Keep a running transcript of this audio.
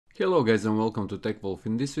Hello guys and welcome to TechWolf.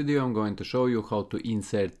 In this video I'm going to show you how to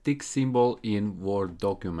insert tick symbol in Word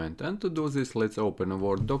document. And to do this, let's open a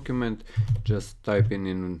Word document. Just type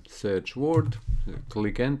in search Word,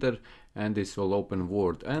 click enter, and this will open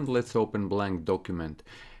Word. And let's open blank document.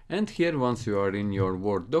 And here, once you are in your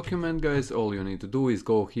Word document, guys, all you need to do is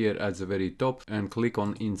go here at the very top and click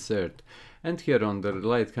on insert. And here on the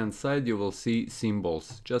right hand side you will see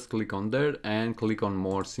symbols. Just click on there and click on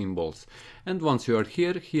more symbols. And once you are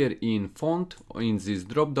here in font, in this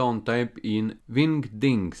drop down, type in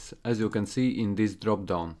Wingdings, as you can see in this drop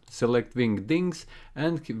down. Select Wingdings,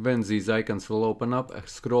 and when these icons will open up,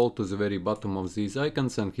 scroll to the very bottom of these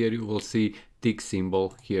icons, and here you will see tick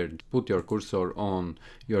symbol here. Put your cursor on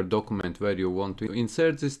your document where you want to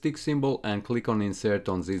insert this tick symbol and click on insert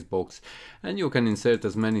on this box. And you can insert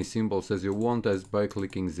as many symbols as you want as by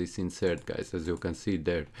clicking this insert, guys, as you can see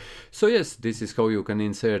there. So yes, this is how you can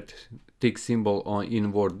insert tick symbol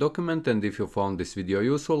in Word document. And if you found this video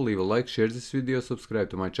useful, leave a like, share this video,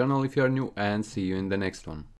 subscribe to my channel if you are new, and see you in the next one.